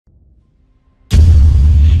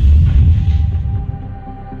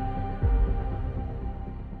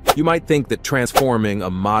You might think that transforming a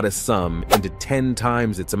modest sum into 10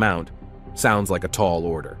 times its amount sounds like a tall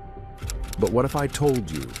order. But what if I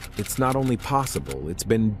told you it's not only possible, it's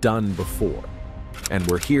been done before? And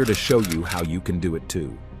we're here to show you how you can do it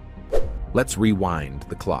too. Let's rewind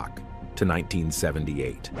the clock to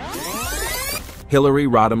 1978. Hillary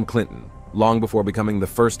Rodham Clinton, long before becoming the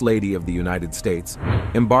First Lady of the United States,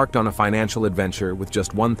 embarked on a financial adventure with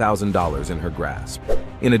just $1,000 in her grasp.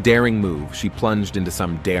 In a daring move, she plunged into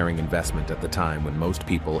some daring investment at the time when most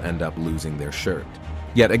people end up losing their shirt.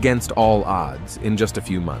 Yet against all odds, in just a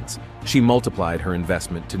few months, she multiplied her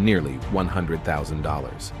investment to nearly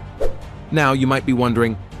 $100,000. Now you might be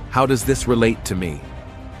wondering, how does this relate to me?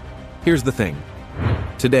 Here's the thing.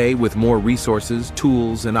 Today, with more resources,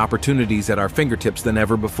 tools, and opportunities at our fingertips than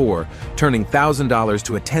ever before, turning $1,000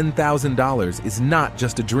 to $10,000 is not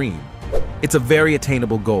just a dream. It's a very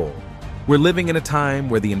attainable goal. We're living in a time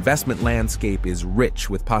where the investment landscape is rich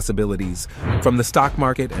with possibilities, from the stock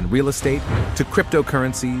market and real estate to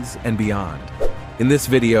cryptocurrencies and beyond. In this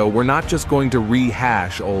video, we're not just going to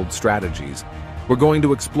rehash old strategies. We're going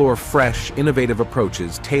to explore fresh, innovative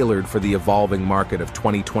approaches tailored for the evolving market of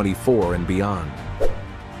 2024 and beyond.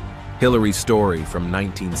 Hillary's story from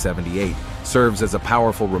 1978 serves as a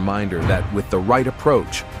powerful reminder that with the right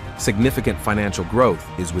approach, significant financial growth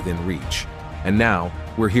is within reach. And now,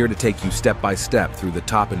 we're here to take you step by step through the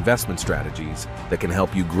top investment strategies that can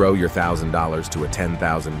help you grow your $1,000 to a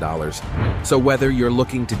 $10,000. So whether you're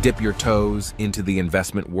looking to dip your toes into the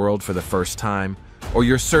investment world for the first time, or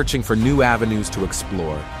you're searching for new avenues to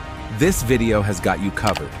explore, this video has got you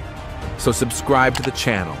covered. So subscribe to the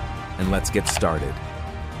channel and let's get started.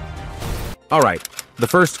 All right, the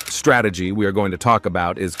first strategy we are going to talk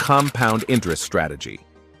about is compound interest strategy.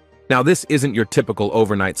 Now, this isn't your typical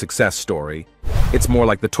overnight success story. It's more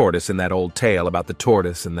like the tortoise in that old tale about the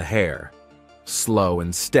tortoise and the hare. Slow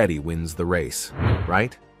and steady wins the race,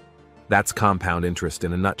 right? That's compound interest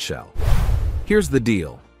in a nutshell. Here's the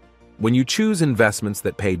deal. When you choose investments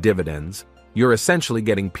that pay dividends, you're essentially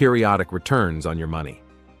getting periodic returns on your money.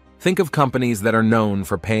 Think of companies that are known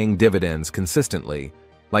for paying dividends consistently,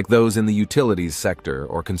 like those in the utilities sector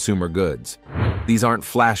or consumer goods. These aren't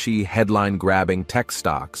flashy, headline-grabbing tech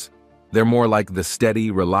stocks. They're more like the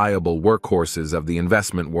steady, reliable workhorses of the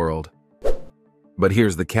investment world. But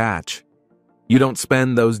here's the catch. You don't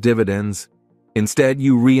spend those dividends. Instead,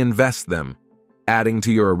 you reinvest them, adding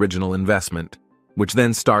to your original investment, which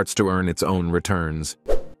then starts to earn its own returns.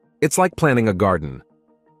 It's like planting a garden.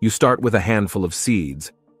 You start with a handful of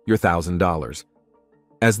seeds, your $1,000.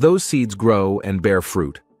 As those seeds grow and bear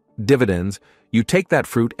fruit, dividends, you take that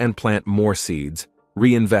fruit and plant more seeds,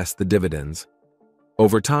 reinvest the dividends.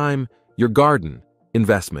 Over time, your garden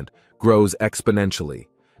investment grows exponentially,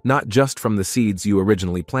 not just from the seeds you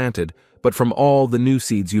originally planted, but from all the new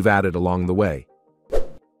seeds you've added along the way.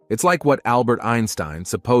 It's like what Albert Einstein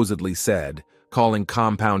supposedly said, calling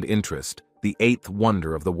compound interest the eighth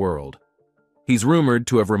wonder of the world. He's rumored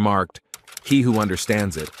to have remarked, "He who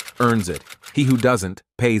understands it, earns it. He who doesn't,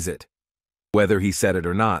 pays it." Whether he said it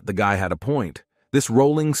or not, the guy had a point. This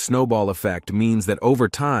rolling snowball effect means that over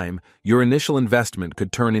time, your initial investment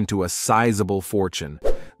could turn into a sizable fortune.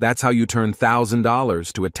 That's how you turn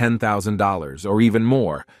 $1,000 to a $10,000 or even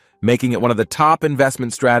more, making it one of the top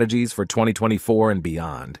investment strategies for 2024 and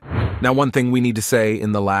beyond. Now, one thing we need to say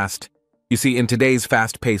in the last, you see, in today's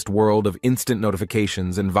fast-paced world of instant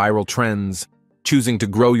notifications and viral trends, choosing to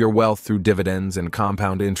grow your wealth through dividends and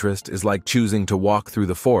compound interest is like choosing to walk through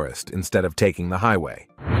the forest instead of taking the highway.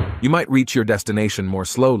 You might reach your destination more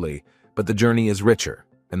slowly, but the journey is richer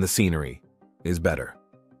and the scenery is better.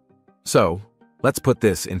 So, let's put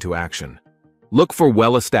this into action. Look for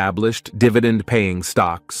well-established, dividend-paying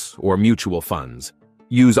stocks or mutual funds.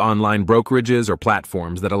 Use online brokerages or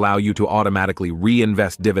platforms that allow you to automatically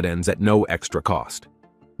reinvest dividends at no extra cost.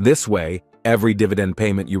 This way, every dividend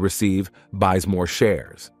payment you receive buys more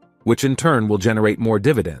shares, which in turn will generate more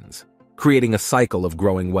dividends, creating a cycle of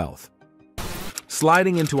growing wealth.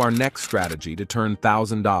 Sliding into our next strategy to turn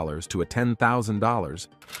 $1,000 to a $10,000,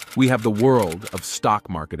 we have the world of stock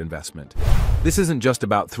market investment. This isn't just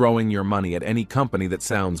about throwing your money at any company that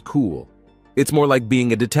sounds cool. It's more like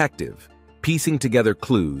being a detective, piecing together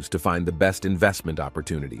clues to find the best investment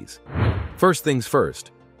opportunities. First things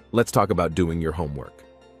first, let's talk about doing your homework.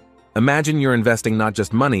 Imagine you're investing not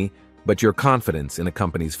just money, but your confidence in a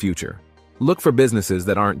company's future. Look for businesses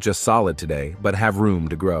that aren't just solid today, but have room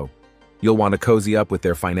to grow. You'll want to cozy up with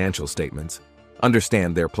their financial statements,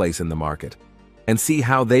 understand their place in the market, and see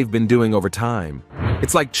how they've been doing over time.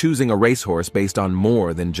 It's like choosing a racehorse based on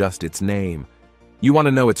more than just its name. You want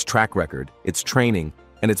to know its track record, its training,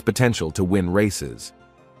 and its potential to win races.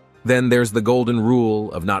 Then there's the golden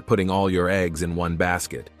rule of not putting all your eggs in one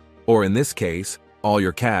basket, or in this case, all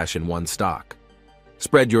your cash in one stock.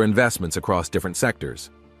 Spread your investments across different sectors.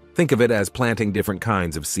 Think of it as planting different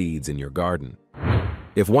kinds of seeds in your garden.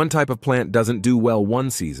 If one type of plant doesn't do well one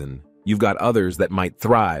season, you've got others that might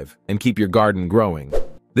thrive and keep your garden growing.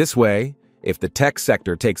 This way, if the tech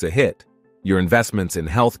sector takes a hit, your investments in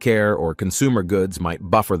healthcare or consumer goods might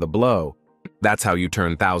buffer the blow. That's how you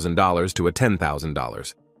turn $1,000 to a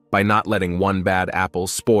 $10,000, by not letting one bad apple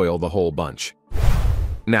spoil the whole bunch.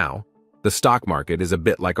 Now, the stock market is a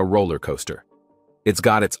bit like a roller coaster. It's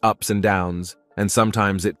got its ups and downs, and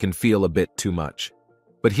sometimes it can feel a bit too much.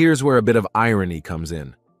 But here's where a bit of irony comes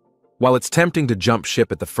in. While it's tempting to jump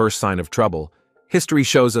ship at the first sign of trouble, history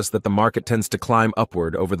shows us that the market tends to climb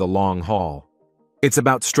upward over the long haul. It's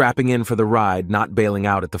about strapping in for the ride, not bailing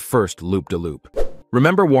out at the first loop-de-loop.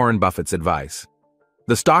 Remember Warren Buffett's advice.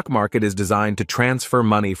 The stock market is designed to transfer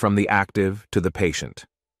money from the active to the patient.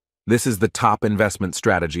 This is the top investment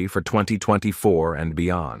strategy for 2024 and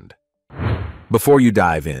beyond. Before you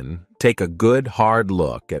dive in, take a good, hard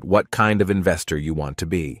look at what kind of investor you want to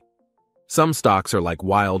be. Some stocks are like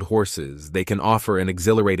wild horses. They can offer an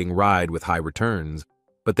exhilarating ride with high returns,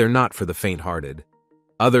 but they're not for the faint-hearted.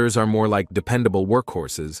 Others are more like dependable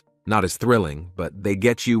workhorses, not as thrilling, but they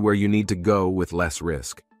get you where you need to go with less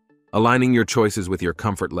risk. Aligning your choices with your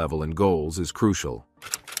comfort level and goals is crucial.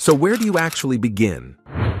 So where do you actually begin?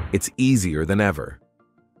 It's easier than ever.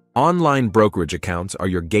 Online brokerage accounts are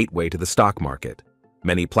your gateway to the stock market.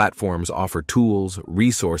 Many platforms offer tools,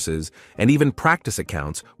 resources, and even practice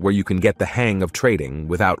accounts where you can get the hang of trading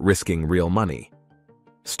without risking real money.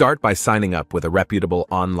 Start by signing up with a reputable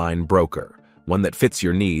online broker, one that fits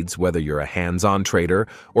your needs, whether you're a hands-on trader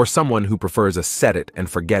or someone who prefers a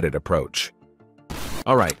set-it-and-forget-it approach.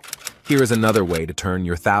 All right, here is another way to turn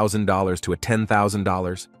your $1,000 to a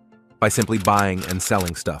 $10,000 by simply buying and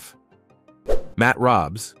selling stuff. Matt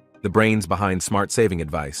Robbs, the brains behind Smart Saving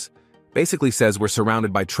Advice, basically says we're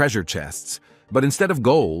surrounded by treasure chests, but instead of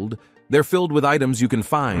gold, they're filled with items you can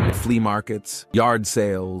find at flea markets, yard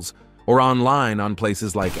sales, or online on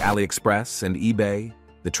places like AliExpress and eBay.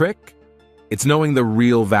 The trick? It's knowing the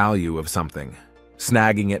real value of something,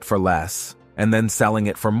 snagging it for less, and then selling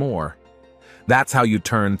it for more. That's how you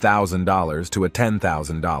turn $1,000 to a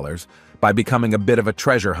 $10,000 by becoming a bit of a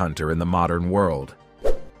treasure hunter in the modern world.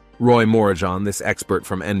 Roy Morajan, this expert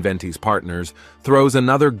from Enventi's Partners, throws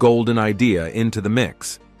another golden idea into the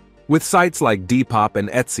mix. With sites like Depop and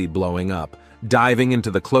Etsy blowing up, diving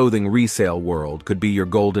into the clothing resale world could be your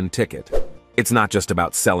golden ticket. It's not just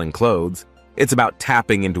about selling clothes, it's about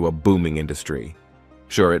tapping into a booming industry.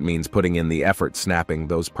 Sure, it means putting in the effort snapping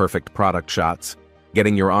those perfect product shots,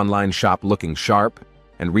 getting your online shop looking sharp,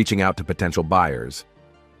 and reaching out to potential buyers.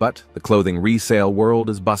 But the clothing resale world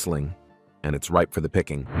is bustling, and it's ripe for the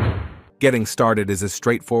picking. Getting started is as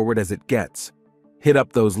straightforward as it gets. Hit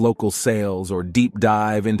up those local sales or deep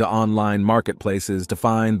dive into online marketplaces to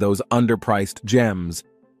find those underpriced gems.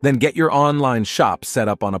 Then get your online shop set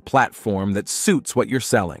up on a platform that suits what you're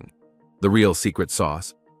selling. The real secret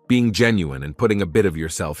sauce, being genuine and putting a bit of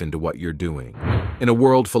yourself into what you're doing. In a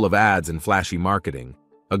world full of ads and flashy marketing,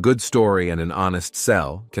 a good story and an honest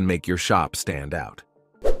sell can make your shop stand out.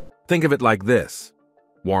 Think of it like this.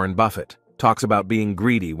 Warren Buffett talks about being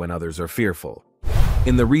greedy when others are fearful.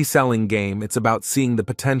 In the reselling game, it's about seeing the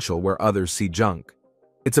potential where others see junk.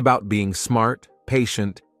 It's about being smart,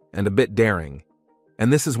 patient, and a bit daring.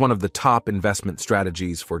 And this is one of the top investment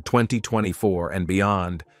strategies for 2024 and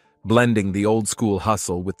beyond, blending the old school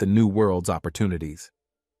hustle with the new world's opportunities.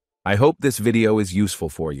 I hope this video is useful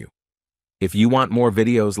for you. If you want more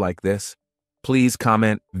videos like this, please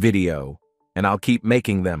comment video, and I'll keep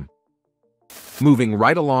making them. Moving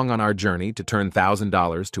right along on our journey to turn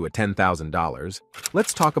 $1,000 to a $10,000,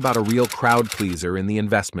 let's talk about a real crowd pleaser in the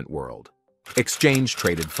investment world.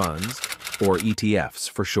 Exchange-traded funds, or ETFs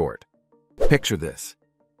for short. Picture this.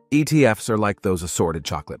 ETFs are like those assorted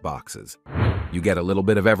chocolate boxes. You get a little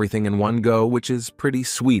bit of everything in one go, which is pretty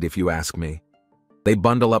sweet if you ask me. They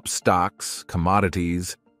bundle up stocks,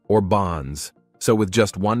 commodities, or bonds, so with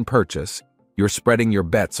just one purchase, you're spreading your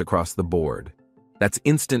bets across the board. That's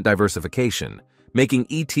instant diversification, making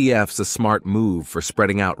ETFs a smart move for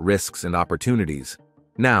spreading out risks and opportunities.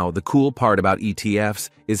 Now, the cool part about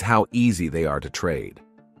ETFs is how easy they are to trade.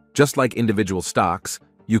 Just like individual stocks,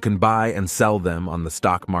 you can buy and sell them on the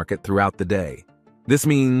stock market throughout the day. This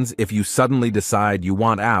means if you suddenly decide you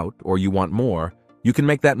want out or you want more, you can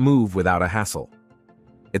make that move without a hassle.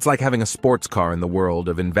 It's like having a sports car in the world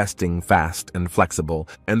of investing fast and flexible,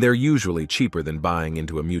 and they're usually cheaper than buying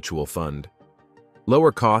into a mutual fund.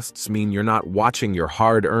 Lower costs mean you're not watching your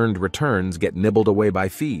hard-earned returns get nibbled away by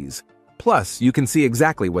fees. Plus, you can see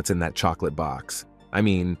exactly what's in that chocolate box. I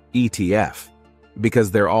mean, ETF. Because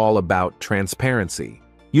they're all about transparency.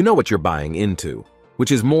 You know what you're buying into,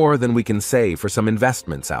 which is more than we can say for some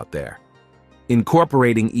investments out there.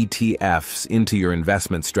 Incorporating ETFs into your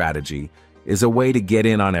investment strategy is a way to get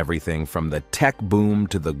in on everything from the tech boom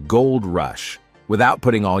to the gold rush without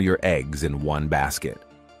putting all your eggs in one basket.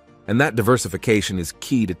 And that diversification is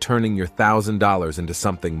key to turning your $1,000 into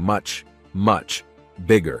something much, much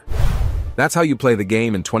bigger. That's how you play the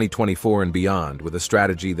game in 2024 and beyond, with a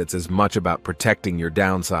strategy that's as much about protecting your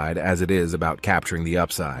downside as it is about capturing the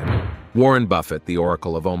upside. Warren Buffett, the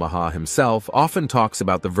Oracle of Omaha himself, often talks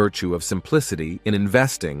about the virtue of simplicity in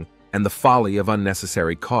investing and the folly of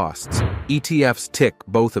unnecessary costs. ETFs tick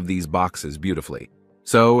both of these boxes beautifully.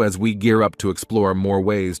 So, as we gear up to explore more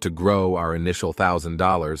ways to grow our initial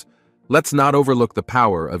 $1,000, let's not overlook the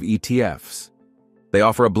power of ETFs. They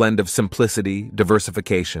offer a blend of simplicity,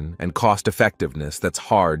 diversification, and cost-effectiveness that's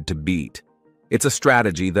hard to beat. It's a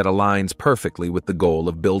strategy that aligns perfectly with the goal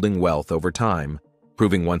of building wealth over time,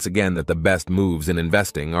 proving once again that the best moves in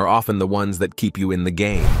investing are often the ones that keep you in the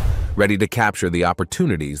game, ready to capture the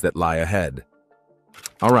opportunities that lie ahead.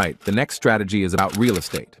 All right, the next strategy is about real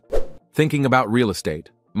estate. Thinking about real estate,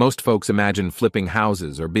 most folks imagine flipping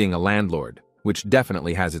houses or being a landlord, which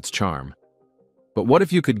definitely has its charm. But what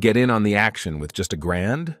if you could get in on the action with just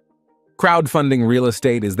 $1,000? Crowdfunding real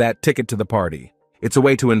estate is that ticket to the party. It's a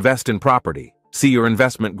way to invest in property, see your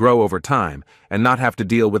investment grow over time, and not have to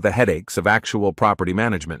deal with the headaches of actual property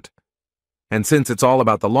management. And since it's all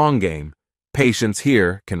about the long game, patience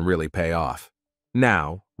here can really pay off.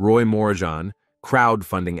 Now, Roy Morjan,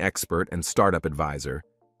 crowdfunding expert and startup advisor,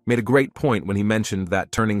 made a great point when he mentioned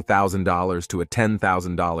that turning $1,000 to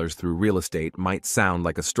 $10,000 through real estate might sound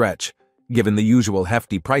like a stretch, given the usual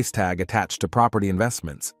hefty price tag attached to property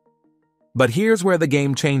investments. But here's where the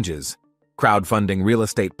game changes. Crowdfunding real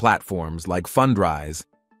estate platforms like Fundrise.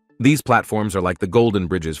 These platforms are like the golden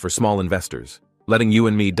bridges for small investors, letting you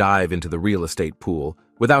and me dive into the real estate pool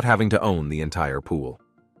without having to own the entire pool.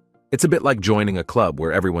 It's a bit like joining a club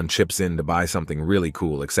where everyone chips in to buy something really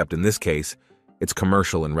cool, except in this case, it's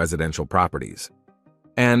commercial and residential properties.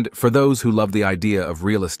 And for those who love the idea of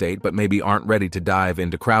real estate but maybe aren't ready to dive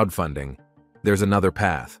into crowdfunding, there's another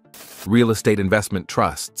path. Real estate investment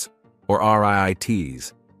trusts, or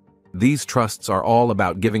REITs. These trusts are all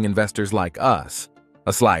about giving investors like us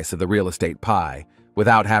a slice of the real estate pie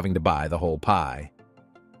without having to buy the whole pie.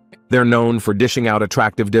 They're known for dishing out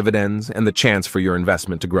attractive dividends and the chance for your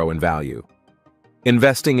investment to grow in value.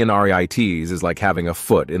 Investing in REITs is like having a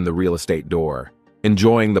foot in the real estate door,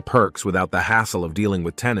 enjoying the perks without the hassle of dealing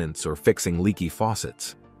with tenants or fixing leaky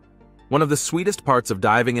faucets. One of the sweetest parts of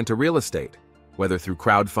diving into real estate, whether through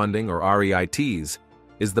crowdfunding or REITs,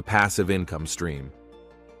 is the passive income stream.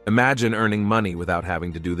 Imagine earning money without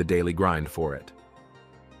having to do the daily grind for it.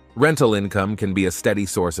 Rental income can be a steady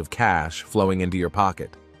source of cash flowing into your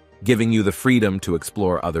pocket, giving you the freedom to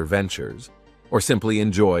explore other ventures, or simply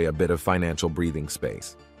enjoy a bit of financial breathing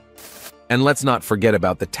space. And let's not forget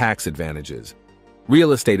about the tax advantages.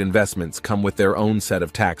 Real estate investments come with their own set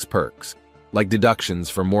of tax perks, like deductions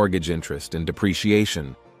for mortgage interest and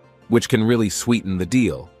depreciation, which can really sweeten the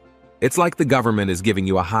deal. It's like the government is giving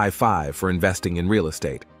you a high five for investing in real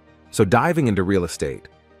estate. So diving into real estate,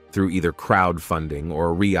 through either crowdfunding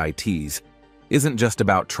or REITs, isn't just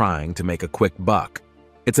about trying to make a quick buck.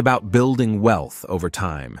 It's about building wealth over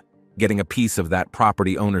time, getting a piece of that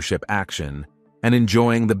property ownership action, and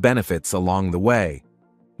enjoying the benefits along the way.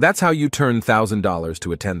 That's how you turn $1,000 to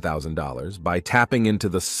 $10,000, by tapping into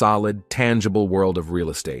the solid, tangible world of real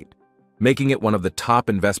estate, making it one of the top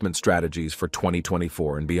investment strategies for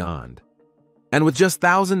 2024 and beyond. And with just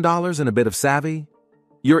 $1,000 and a bit of savvy,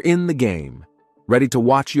 you're in the game, ready to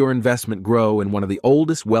watch your investment grow in one of the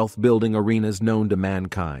oldest wealth-building arenas known to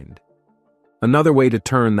mankind. Another way to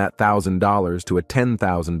turn that $1,000 to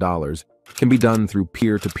 $10,000 can be done through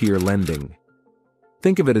peer-to-peer lending.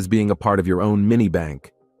 Think of it as being a part of your own mini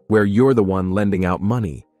bank, where you're the one lending out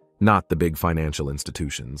money, not the big financial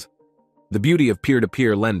institutions. The beauty of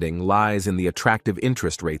peer-to-peer lending lies in the attractive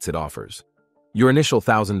interest rates it offers. Your initial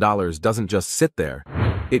 $1,000 doesn't just sit there.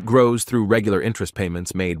 It grows through regular interest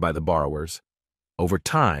payments made by the borrowers. Over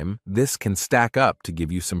time, this can stack up to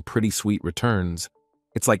give you some pretty sweet returns.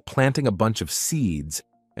 It's like planting a bunch of seeds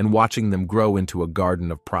and watching them grow into a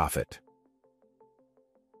garden of profit.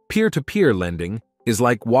 Peer-to-peer lending is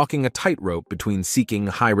like walking a tightrope between seeking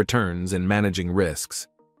high returns and managing risks.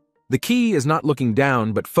 The key is not looking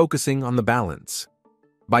down but focusing on the balance.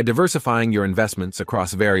 By diversifying your investments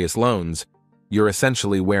across various loans, you're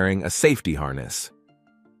essentially wearing a safety harness.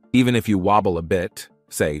 Even if you wobble a bit,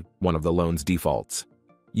 say one of the loan's defaults,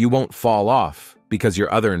 you won't fall off because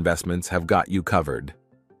your other investments have got you covered.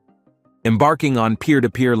 Embarking on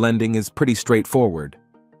peer-to-peer lending is pretty straightforward.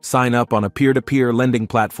 Sign up on a peer-to-peer lending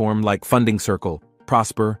platform like Funding Circle,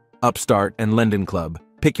 Prosper, Upstart, and Lending Club.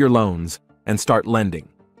 Pick your loans and start lending.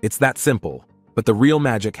 It's that simple, but the real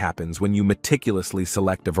magic happens when you meticulously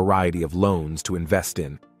select a variety of loans to invest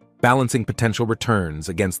in, balancing potential returns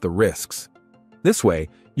against the risks. This way,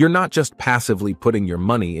 you're not just passively putting your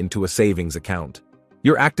money into a savings account.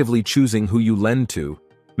 You're actively choosing who you lend to,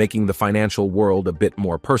 making the financial world a bit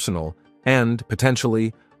more personal and,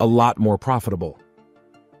 potentially, a lot more profitable.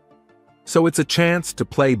 So it's a chance to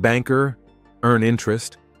play banker, earn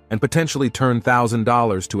interest, and potentially turn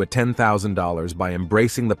 $1,000 to $10,000 by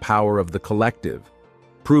embracing the power of the collective,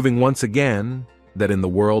 proving once again that in the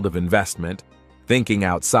world of investment, thinking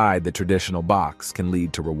outside the traditional box can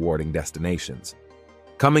lead to rewarding destinations.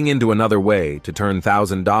 Coming into another way to turn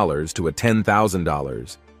 $1,000 to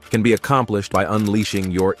 $10,000 can be accomplished by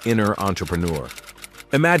unleashing your inner entrepreneur.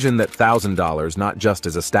 Imagine that $1,000 not just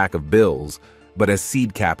as a stack of bills, but as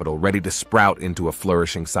seed capital ready to sprout into a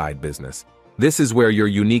flourishing side business. This is where your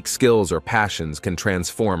unique skills or passions can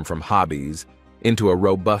transform from hobbies into a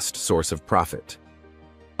robust source of profit.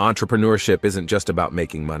 Entrepreneurship isn't just about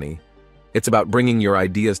making money. It's about bringing your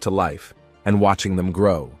ideas to life and watching them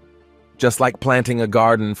grow. Just like planting a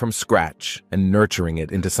garden from scratch and nurturing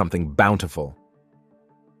it into something bountiful.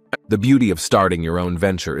 The beauty of starting your own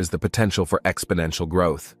venture is the potential for exponential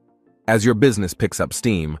growth. As your business picks up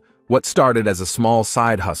steam, what started as a small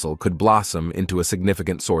side hustle could blossom into a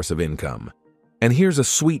significant source of income. And here's a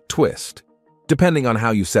sweet twist. Depending on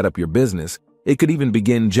how you set up your business, it could even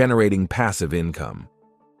begin generating passive income.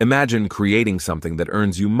 Imagine creating something that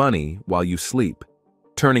earns you money while you sleep,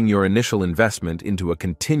 turning your initial investment into a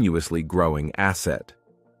continuously growing asset.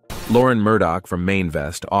 Lauren Murdoch from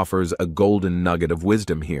Mainvest offers a golden nugget of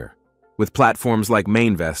wisdom here. With platforms like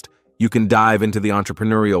Mainvest, you can dive into the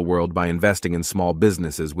entrepreneurial world by investing in small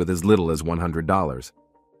businesses with as little as $100.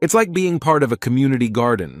 It's like being part of a community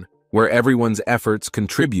garden, where everyone's efforts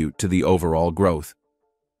contribute to the overall growth.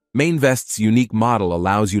 Mainvest's unique model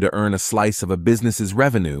allows you to earn a slice of a business's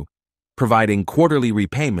revenue, providing quarterly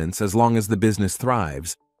repayments as long as the business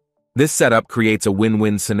thrives. This setup creates a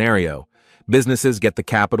win-win scenario. Businesses get the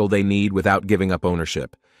capital they need without giving up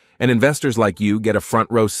ownership, and investors like you get a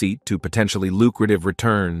front-row seat to potentially lucrative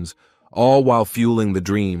returns, all while fueling the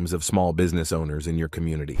dreams of small business owners in your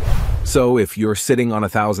community. So if you're sitting on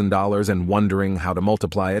 $1,000 and wondering how to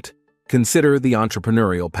multiply it, consider the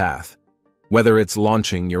entrepreneurial path. Whether it's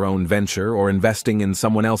launching your own venture or investing in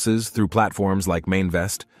someone else's through platforms like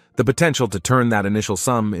Mainvest, the potential to turn that initial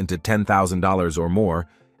sum into $10,000 or more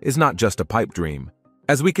is not just a pipe dream.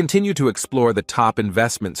 As we continue to explore the top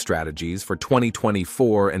investment strategies for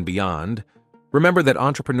 2024 and beyond, remember that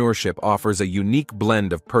entrepreneurship offers a unique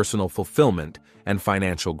blend of personal fulfillment and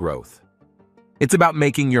financial growth. It's about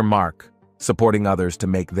making your mark, supporting others to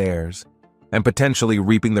make theirs, and potentially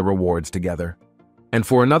reaping the rewards together. And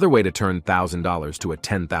for another way to turn $1,000 to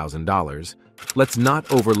 $10,000, let's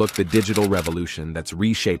not overlook the digital revolution that's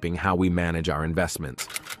reshaping how we manage our investments.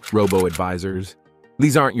 Robo-advisors.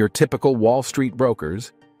 These aren't your typical Wall Street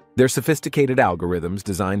brokers. They're sophisticated algorithms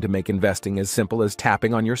designed to make investing as simple as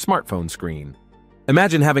tapping on your smartphone screen.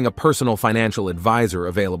 Imagine having a personal financial advisor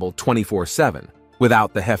available 24/7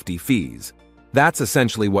 without the hefty fees. That's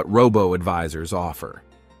essentially what robo-advisors offer.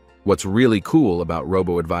 What's really cool about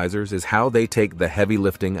robo-advisors is how they take the heavy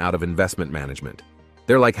lifting out of investment management.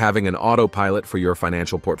 They're like having an autopilot for your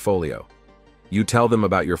financial portfolio. You tell them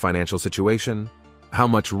about your financial situation, how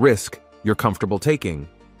much risk you're comfortable taking,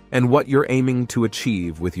 and what you're aiming to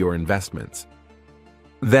achieve with your investments.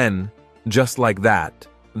 Then, just like that,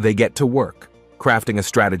 they get to work, crafting a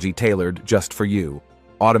strategy tailored just for you,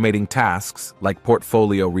 automating tasks like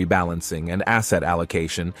portfolio rebalancing and asset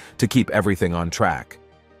allocation to keep everything on track.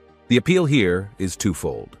 The appeal here is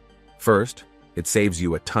twofold. First, it saves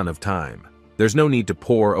you a ton of time. There's no need to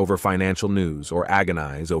pore over financial news or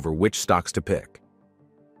agonize over which stocks to pick.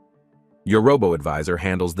 Your robo-advisor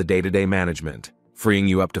handles the day-to-day management, freeing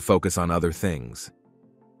you up to focus on other things.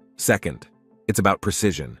 Second, it's about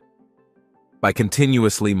precision. By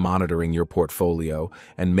continuously monitoring your portfolio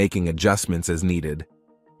and making adjustments as needed,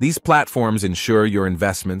 these platforms ensure your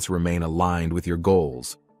investments remain aligned with your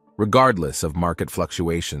goals, regardless of market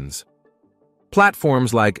fluctuations.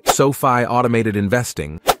 Platforms like SoFi Automated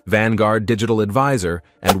Investing, Vanguard Digital Advisor,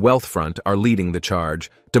 and Wealthfront are leading the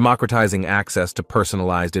charge, democratizing access to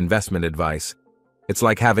personalized investment advice. It's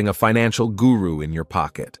like having a financial guru in your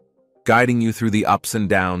pocket. guiding you through the ups and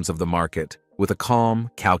downs of the market with a calm,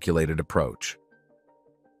 calculated approach.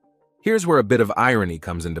 Here's where a bit of irony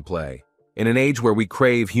comes into play. In an age where we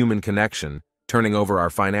crave human connection, turning over our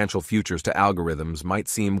financial futures to algorithms might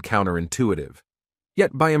seem counterintuitive.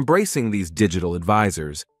 Yet by embracing these digital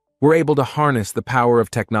advisors, we're able to harness the power of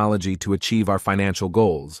technology to achieve our financial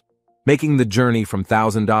goals, making the journey from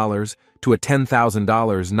 $1,000 to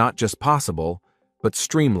 $10,000 not just possible, but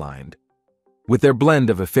streamlined. With their blend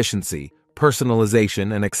of efficiency,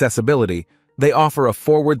 personalization, and accessibility, they offer a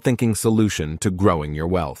forward-thinking solution to growing your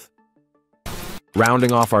wealth.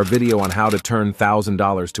 Rounding off our video on how to turn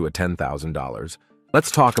 $1,000 to $10,000,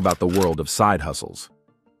 let's talk about the world of side hustles.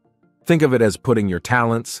 Think of it as putting your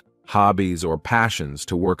talents, hobbies, or passions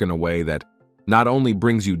to work in a way that not only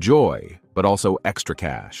brings you joy, but also extra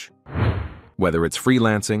cash. Whether it's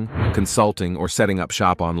freelancing, consulting, or setting up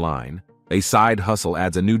shop online, a side hustle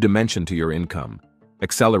adds a new dimension to your income,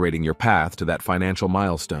 accelerating your path to that financial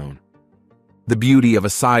milestone. The beauty of a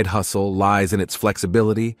side hustle lies in its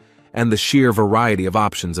flexibility and the sheer variety of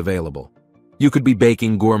options available. You could be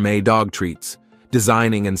baking gourmet dog treats,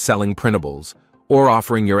 designing and selling printables, or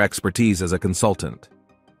offering your expertise as a consultant.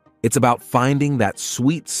 It's about finding that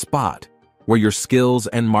sweet spot where your skills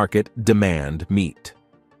and market demand meet.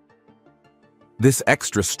 This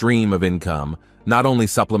extra stream of income not only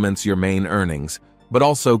supplements your main earnings, but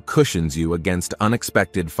also cushions you against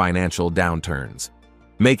unexpected financial downturns,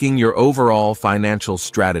 making your overall financial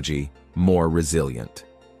strategy more resilient.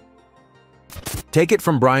 Take it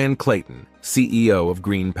from Rodham Clinton, CEO of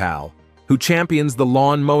GreenPal, who champions the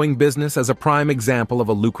lawn mowing business as a prime example of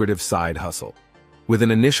a lucrative side hustle. With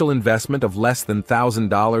an initial investment of less than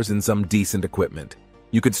 $1,000 in some decent equipment,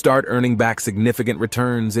 you could start earning back significant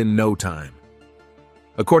returns in no time.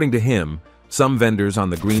 According to him, some vendors on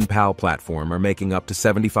the GreenPal platform are making up to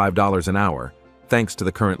 $75 an hour, thanks to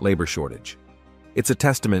the current labor shortage. It's a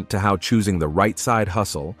testament to how choosing the right side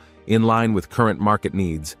hustle, in line with current market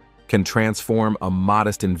needs, can transform a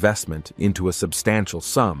modest investment into a substantial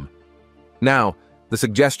sum. Now, the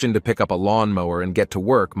suggestion to pick up a lawnmower and get to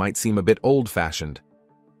work might seem a bit old-fashioned.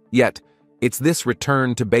 Yet, it's this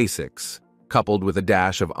return to basics, coupled with a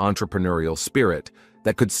dash of entrepreneurial spirit,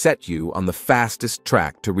 that could set you on the fastest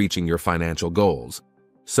track to reaching your financial goals.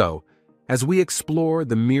 So, as we explore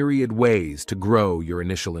the myriad ways to grow your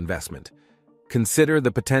initial investment, consider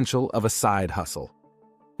the potential of a side hustle.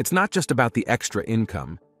 It's not just about the extra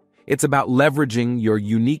income. It's about leveraging your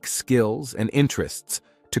unique skills and interests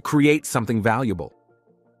to create something valuable.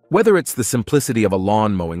 Whether it's the simplicity of a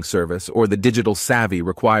lawn mowing service or the digital savvy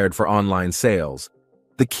required for online sales,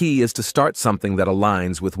 the key is to start something that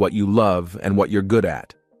aligns with what you love and what you're good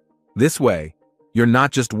at. This way, you're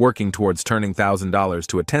not just working towards turning $1,000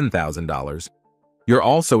 to $10,000, you're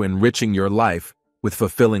also enriching your life with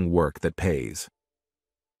fulfilling work that pays.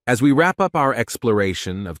 As we wrap up our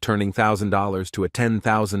exploration of turning $1,000 to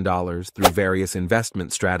 $10,000 through various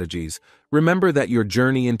investment strategies, remember that your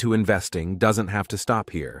journey into investing doesn't have to stop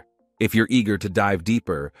here. If you're eager to dive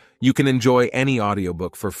deeper, you can enjoy any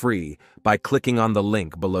audiobook for free by clicking on the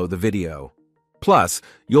link below the video. Plus,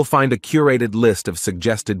 you'll find a curated list of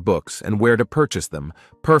suggested books and where to purchase them,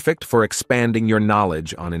 perfect for expanding your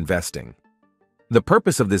knowledge on investing. The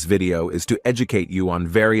purpose of this video is to educate you on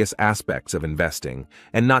various aspects of investing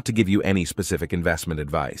and not to give you any specific investment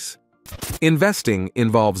advice. Investing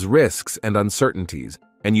involves risks and uncertainties,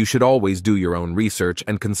 and you should always do your own research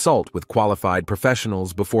and consult with qualified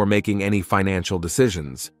professionals before making any financial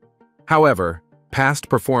decisions. However, past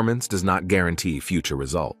performance does not guarantee future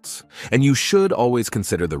results, and you should always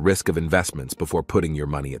consider the risk of investments before putting your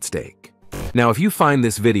money at stake. Now, if you find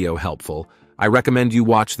this video helpful, I recommend you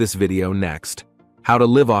watch this video next: how to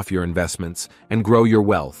live off your investments and grow your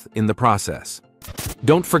wealth in the process.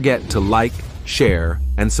 Don't forget to like, share,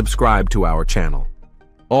 and subscribe to our channel.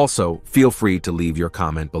 Also, feel free to leave your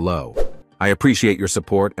comment below. I appreciate your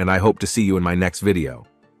support, and I hope to see you in my next video.